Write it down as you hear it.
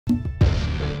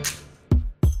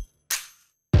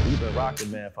been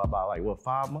rocking, man, for about like, what,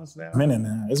 5 months now? Minute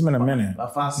now. It's been a minute.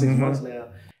 About 5-6 months now.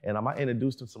 And I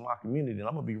introduced him to my community, and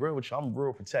I'm gonna be real with you, I'm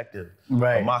real protective of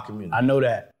my community. I know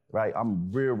that. Right, I'm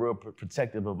real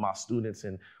protective of my students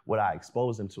and what I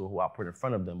expose them to and who I put in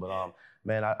front of them. But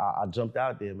man, I jumped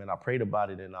out there, man. I prayed about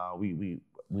it, and we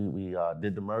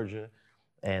did the merger,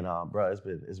 and bro, it's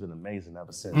been amazing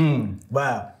ever since.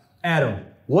 Wow, Adam,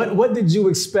 what did you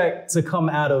expect to come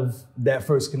out of that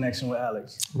first connection with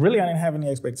Alix? Really, I didn't have any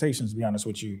expectations, to be honest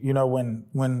with you. You know,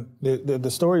 when the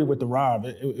story with the Rob,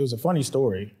 it was a funny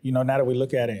story. You know, now that we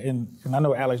look at it, and I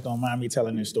know Alix don't mind me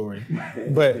telling this story,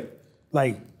 but.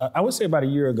 Like, I would say about a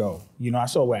year ago, you know, I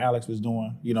saw what Alix was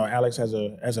doing. You know, Alix has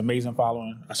amazing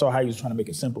following. I saw how he was trying to make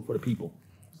it simple for the people.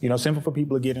 You know, simple for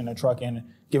people to get in their truck and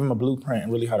give them a blueprint and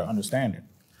really how to understand it.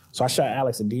 So I shot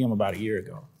Alix a DM about a year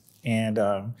ago. And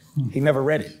he never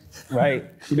read it, right?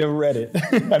 He never read it.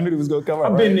 I knew it was gonna come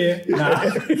out. I've been there. Nah.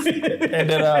 And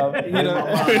then, you know,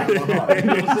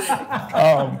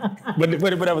 but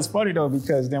it was funny though,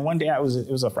 because then one day it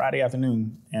was a Friday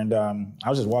afternoon, and I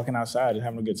was just walking outside and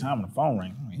having a good time, and the phone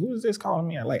rang. I'm like, who is this calling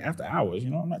me at like after hours? You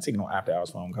know, I'm not taking no after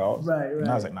hours phone calls. Right. And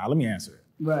I was like, nah, let me answer it.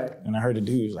 Right. And I heard the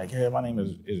dude was like, hey, my name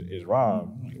is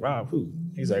Rob. I'm like, Rob who?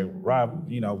 He's like, Rob,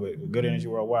 you know, with Good Energy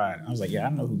Worldwide. I was like, yeah, I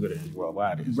know who Good Energy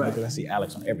Worldwide is. Right. Because I see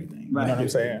Alix on everything. Right. You know what I'm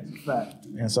saying? Right.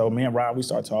 And so me and Rob, we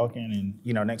start talking, and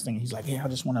you know, next thing he's like, yeah, I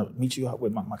just want to meet you up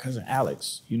with my cousin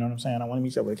Alix. You know what I'm saying? I want to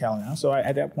meet you up with Callie. So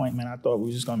at that point, man, I thought we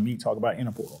were just gonna talk about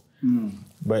Interpol.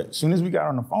 But as soon as we got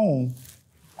on the phone,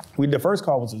 the first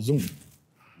call was a Zoom.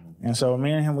 And so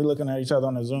me and him, we looking at each other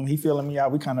on the Zoom. He feeling me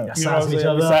out. We kind of sizing each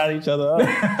other up.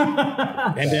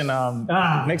 And then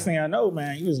next thing I know,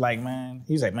 man, he was like, man,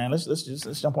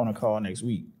 let's jump on a call next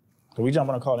week. So we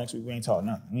jump on a call next week. We ain't talk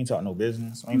nothing. We ain't talk no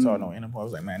business. We ain't talk no Interpol. I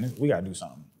was like, man, we gotta do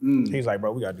something. He's like,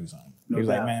 bro, we gotta do something. He was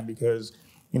like, man, because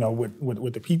you know,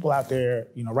 with the people out there,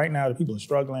 you know, right now the people are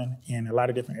struggling in a lot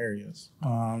of different areas,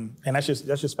 and that's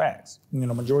just facts. You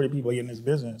know, majority of people in this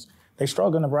business, they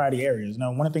struggle in a variety of areas.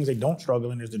 Now, one of the things they don't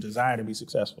struggle in is the desire to be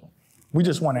successful. We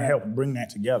just want to help bring that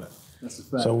together. That's a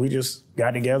fact. So we just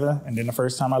got together, and then the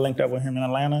first time I linked up with him in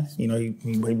Atlanta, you know,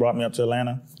 he brought me up to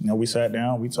Atlanta. You know, we sat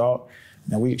down, we talked,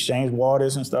 and we exchanged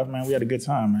waters and stuff, man. We had a good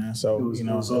time, man. So, you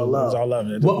know, it was all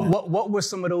love. What were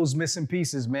some of those missing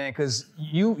pieces, man? Because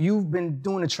you've been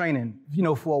doing the training, you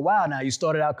know, for a while now. You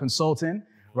started out consulting,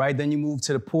 right? Then you moved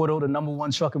to the portal, the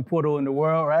 #1 trucking portal in the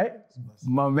world, right?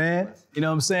 My man, you know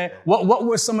what I'm saying? What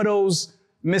were some of those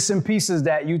missing pieces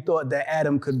that you thought that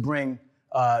Adam could bring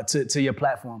to your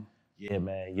platform? Yeah,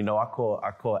 man. You know, I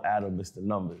call Adam Mr.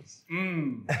 Numbers.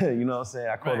 You know what I'm saying?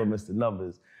 I call him Mr.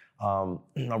 Numbers. I'm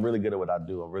really good at what I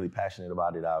do. I'm really passionate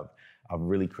about it. I've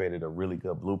really created a really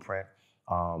good blueprint.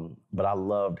 But I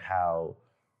loved how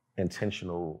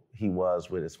intentional he was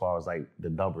with as far as like the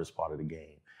numbers part of the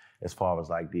game, as far as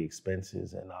like the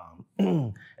expenses and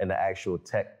the actual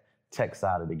tech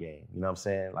side of the game. You know what I'm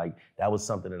saying? Like that was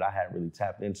something that I hadn't really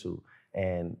tapped into.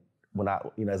 And when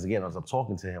as I'm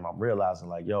talking to him, I'm realizing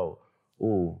like, yo,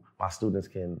 my students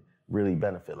can really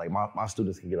benefit. Like my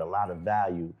students can get a lot of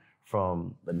value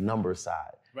from the number side.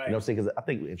 Right. You know what I'm saying? Because I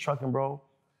think in trucking, bro,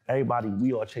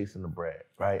 we all chasing the bread,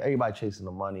 right? Everybody chasing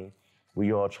the money.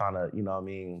 We all trying to, you know what I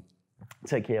mean,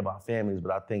 take care of our families.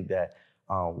 But I think that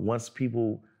once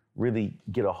people really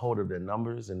get a hold of their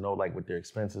numbers and know like what their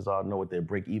expenses are, know what their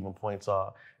break-even points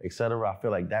are, et cetera, I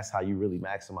feel like that's how you really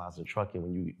maximize the trucking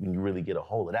when you really get a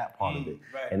hold of that part of it.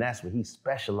 Right. And that's what he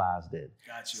specialized in.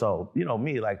 Gotcha. So, you know,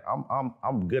 me, like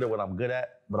I'm good at what I'm good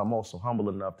at, but I'm also humble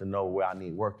enough to know where I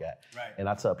need work at. Right. And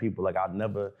I tell people like I'll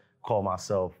never call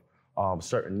myself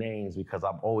certain names because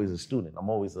I'm always a student. I'm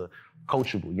always a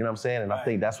coachable, you know what I'm saying? And I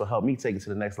think that's what helped me take it to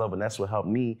the next level. And that's what helped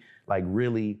me like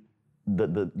really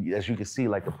as you can see,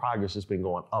 like the progress has been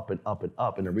going up and up and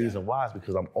up. And the reason why is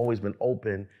because I've always been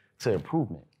open to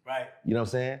improvement. Right. You know what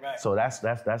I'm saying? Right. So that's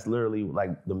literally like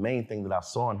the main thing that I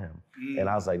saw in him. And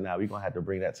I was like, we're gonna have to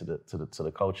bring that to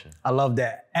the coaching. I love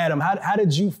that. Adam, how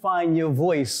did you find your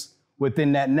voice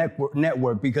within that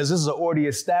network? Because this is an already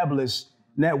established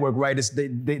network, right?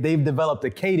 They've developed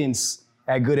a cadence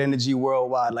at Good Energy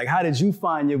Worldwide. Like, how did you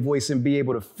find your voice and be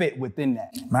able to fit within that?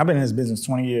 I've been in this business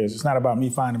 20 years. It's not about me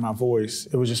finding my voice.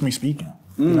 It was just me speaking.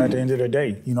 You know, at the end of the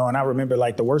day, you know, and I remember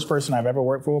like the worst person I've ever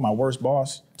worked for, my worst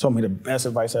boss, told me the best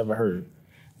advice I ever heard.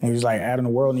 And he was like, Adam,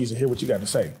 the world needs to hear what you got to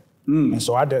say. And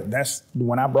so that's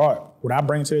what I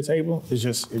bring to the table is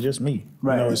just me.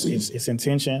 Right. You know, it's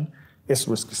intention, it's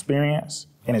experience,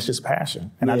 and it's just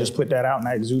passion. And I just put that out and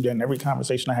I exude that in every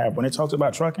conversation I have. When it talks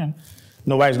about trucking,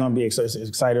 Nobody's gonna be as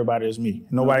excited about it as me.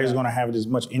 Nobody's gonna have as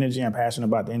much energy and passion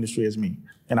about the industry as me.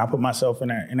 And I put myself in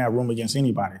that room against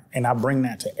anybody. And I bring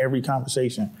that to every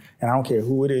conversation. And I don't care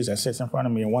who it is that sits in front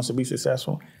of me and wants to be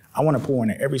successful. I want to pour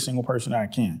into every single person that I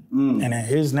can. And in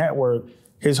his network,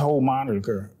 his whole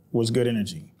moniker was good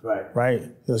energy. Right?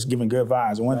 It was giving good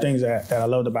vibes. And one thing that I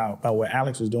loved about what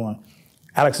Alix was doing,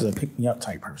 Alix is a pick-me-up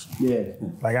type person. Yeah.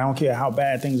 Like, I don't care how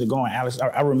bad things are going. Alix,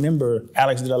 I remember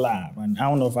Alix did a live, and I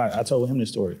don't know if I told him this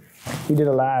story. He did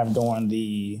a live during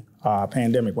the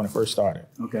pandemic when it first started.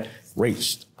 Okay.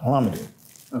 Rates plummeted. Okay.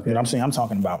 You know what I'm saying? I'm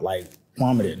talking about like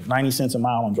plummeted, 90 cents a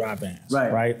mile on dry vans.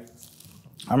 Right?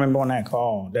 I remember on that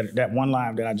call, that one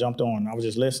live that I jumped on, I was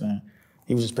just listening.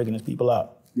 He was just picking his people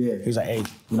up. Yeah. He was like, hey,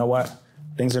 you know what?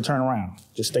 Things are turning around.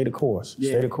 Just stay the course.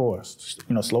 Stay the course.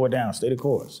 Just, slow it down. Stay the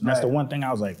course. And that's the one thing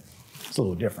I was like, it's a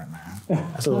little different, man.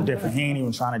 That's a little different. He ain't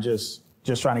even trying to just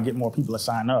trying to get more people to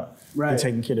sign up. Right. He's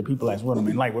taking care of the people that's with him.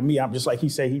 And like with me, I'm just like he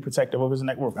said, he protective of his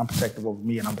network. I'm protective over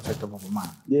me and I'm protective over mine.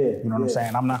 Yeah. You know what I'm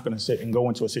saying? I'm not gonna sit and go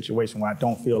into a situation where I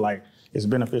don't feel like it's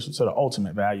beneficial to the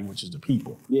ultimate value, which is the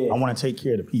people. Yeah. I wanna take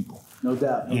care of the people. No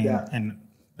doubt, no doubt. And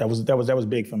that was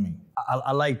big for me.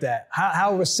 I like that.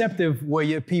 How receptive were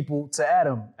your people to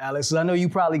Adam, Alix? 'Cause I know you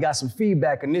probably got some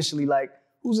feedback initially, like,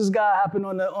 who's this guy hopping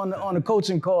on the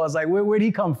coaching calls? Like, where'd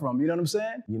he come from? You know what I'm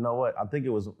saying? You know what? I think it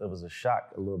was a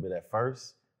shock a little bit at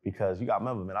first because you got to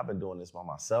remember, man, I've been doing this by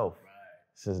myself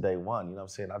since day one. You know what I'm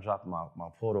saying? I dropped my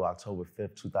portal October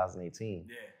 5th, 2018.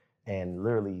 Yeah. And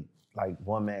literally, like,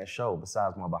 one-man show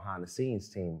besides my behind-the-scenes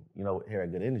team, here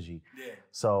at Good Energy. Yeah.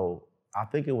 So I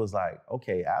think it was like,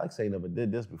 okay, Alix ain't never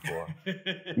did this before.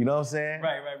 You know what I'm saying?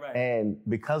 Right. And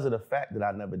because of the fact that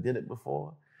I never did it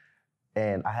before,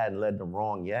 and I hadn't led them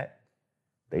wrong yet,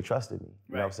 they trusted me.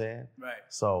 You know what I'm saying? Right.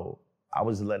 So I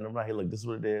was just letting them know, hey, look, this is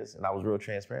what it is. And I was real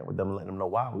transparent with them and letting them know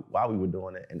why we were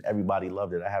doing it. And everybody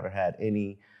loved it. I haven't had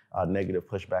any negative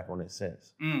pushback on it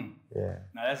since. Yeah.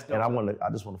 Now that's dope. And I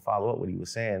just want to follow up what he was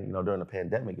saying, during the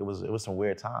pandemic. It was some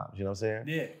weird times, you know what I'm saying?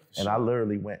 Yeah. And I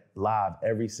literally went live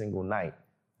every single night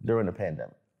during the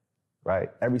pandemic, right?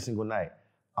 Every single night.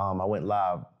 I went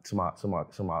live to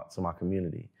my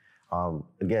community.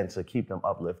 Again, to keep them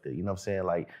uplifted, you know what I'm saying?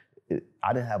 Like,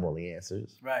 I didn't have all the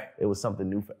answers. Right. It was something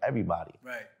new for everybody.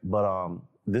 Right. But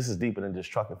this is deeper than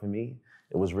just trucking for me.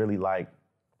 It was really like,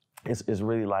 it's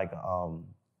really like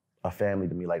a family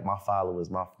to me. Like, my followers,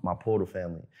 my portal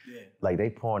family, like, they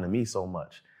pour into me so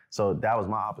much. So that was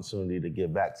my opportunity to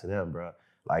give back to them, bro.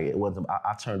 Like, it wasn't,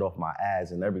 I turned off my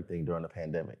ads and everything during the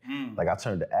pandemic. Like, I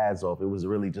turned the ads off. It was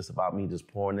really just about me just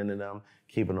pouring into them,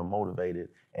 keeping them motivated.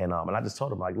 And I just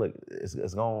told them, like, look,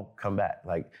 it's gonna come back.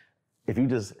 Like, if you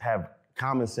just have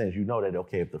common sense, you know that,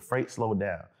 okay, if the freight slowed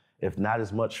down, if not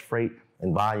as much freight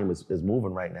and volume is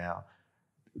moving right now,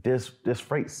 there's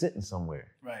freight sitting somewhere.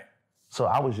 Right. So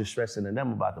I was just stressing to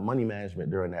them about the money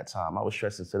management during that time. I was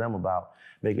stressing to them about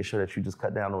making sure that you just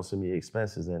cut down on some of your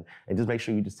expenses and just make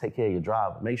sure you just take care of your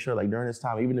driver. Make sure, like, during this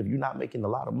time, even if you're not making a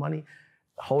lot of money,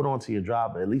 hold on to your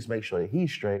driver, at least make sure that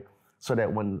he's straight so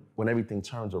that when everything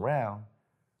turns around,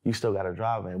 you still got a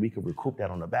driver and we could recoup that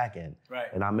on the back end. Right.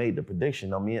 And I made the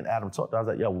prediction. Me and Adam talked, I was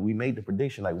like, yo, we made the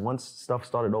prediction. Like, once stuff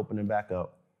started opening back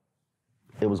up,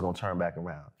 it was gonna turn back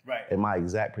around. Right. And my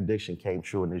exact prediction came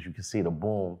true. And as you can see, the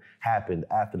boom happened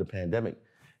after the pandemic.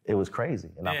 It was crazy.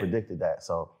 And I predicted that,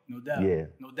 so. No doubt,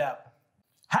 no doubt.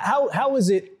 How is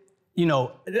it, I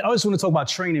just want to talk about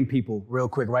training people real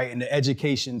quick, right? In the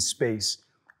education space.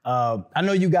 I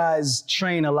know you guys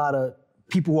train a lot of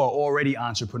people who are already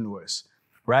entrepreneurs,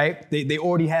 right? They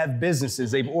already have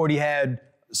businesses. They've already had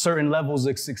certain levels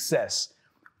of success.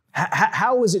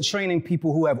 How is it training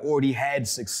people who have already had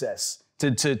success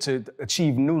to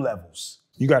achieve new levels?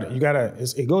 You gotta.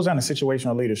 It goes down to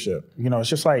situational leadership. It's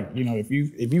just like,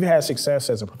 if you've had success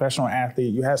as a professional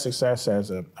athlete, you had success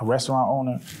as a restaurant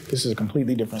owner. This is a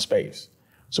completely different space.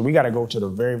 So we got to go to the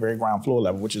very, very ground floor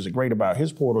level, which is great about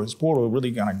his portal. His portal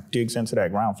really kind of digs into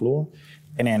that ground floor,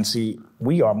 and then see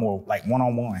we are more like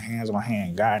one-on-one,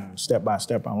 hands-on-hand, guiding step by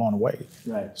step along the way.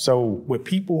 Right. So with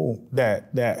people that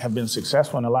have been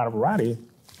successful in a lot of variety,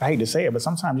 I hate to say it, but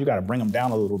sometimes you got to bring them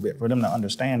down a little bit for them to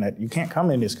understand that you can't come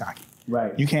in this cocky.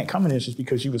 Right. You can't come in this just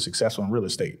because you were successful in real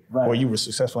estate, or you were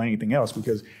successful in anything else,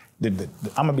 because I'm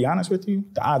gonna be honest with you,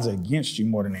 the odds are against you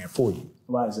more than they're for you.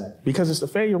 Why is that? Because it's the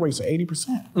failure rates of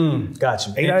 80%.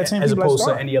 Gotcha. 8 out of 10 as people opposed that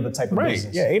start, to any other type of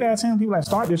business. Yeah, 8 out of 10 people that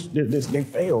start this they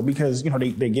fail because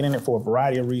they get in it for a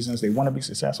variety of reasons. They want to be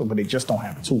successful, but they just don't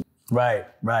have the tools. Right.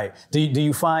 Do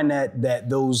you find that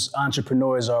those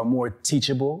entrepreneurs are more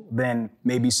teachable than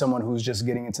maybe someone who's just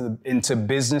getting into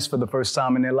business for the first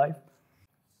time in their life?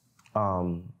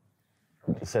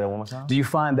 Say that one more time. Do you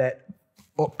find that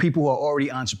people who are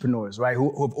already entrepreneurs, right, who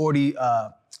have already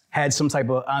had some type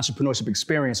of entrepreneurship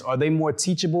experience, are they more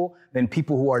teachable than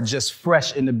people who are just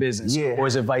fresh in the business? Yeah. Or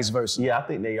is it vice versa? Yeah, I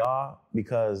think they are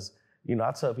because, you know,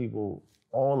 I tell people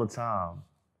all the time,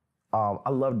 I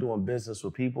love doing business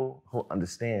with people who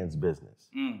understands business,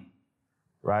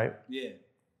 right? Yeah.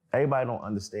 Everybody don't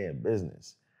understand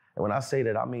business. And when I say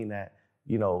that, I mean that,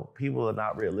 you know, people are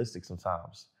not realistic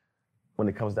sometimes when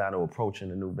it comes down to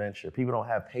approaching a new venture. People don't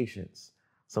have patience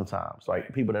sometimes.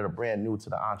 Like people that are brand new to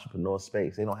the entrepreneur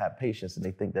space, they don't have patience and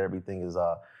they think that everything is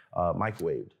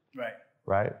microwaved. Right.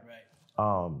 Right?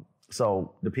 Right.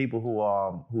 So the people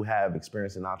who have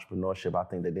experience in entrepreneurship, I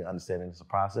think that they understand it's a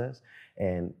process.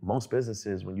 And most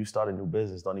businesses, when you start a new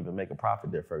business, don't even make a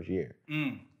profit their first year.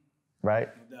 Right?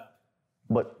 No doubt.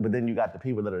 But then you got the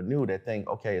people that are new that think,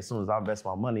 okay, as soon as I invest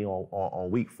my money on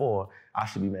week 4, I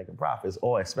should be making profits,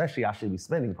 or especially I should be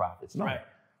spending profits. No, Right.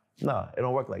 No, it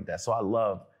don't work like that. So I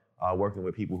love working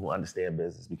with people who understand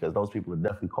business because those people are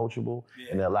definitely coachable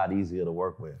and they're a lot easier to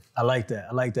work with. I like that.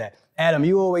 I like that. Adam,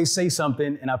 you always say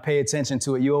something, and I pay attention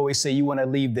to it. You always say you want to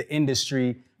leave the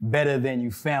industry better than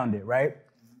you found it, right?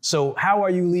 So how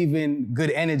are you leaving good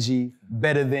energy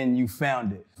better than you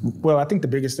found it? Well, I think the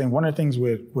biggest thing, one of the things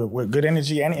with good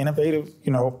energy and innovative,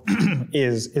 you know,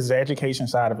 is the education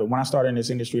side of it. When I started in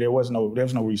this industry, there was no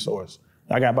resource.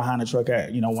 I got behind the truck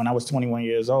when I was 21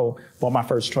 years old, bought my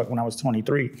first truck when I was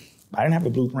 23. I didn't have a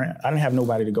blueprint. I didn't have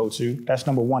nobody to go to. That's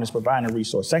number one, is providing a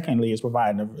resource. Secondly, is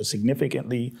providing a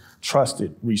significantly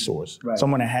trusted resource. Right.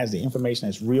 Someone that has the information,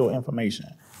 that's real information.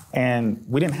 And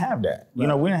we didn't have that. Right. You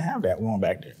know, we didn't have that going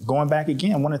back there. Going back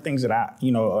again, one of the things that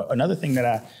another thing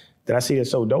that I see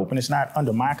that's so dope, and it's not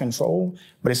under my control,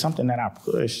 but it's something that I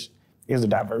push, is the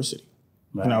diversity.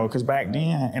 Right. You know, because back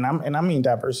then, and I mean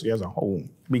diversity as a whole,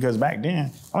 because back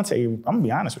then, I'm gonna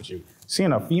be honest with you,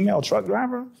 seeing a female truck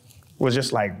driver was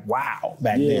just like, wow,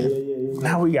 back then. Yeah.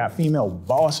 Now we got female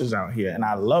bosses out here, and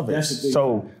I love it.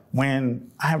 So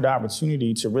when I have the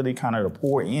opportunity to really kind of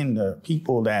pour in the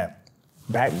people that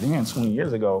back then, 20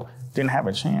 years ago, didn't have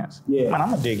a chance, man,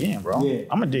 I'm gonna dig in, bro. Yeah.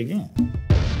 I'm gonna dig in.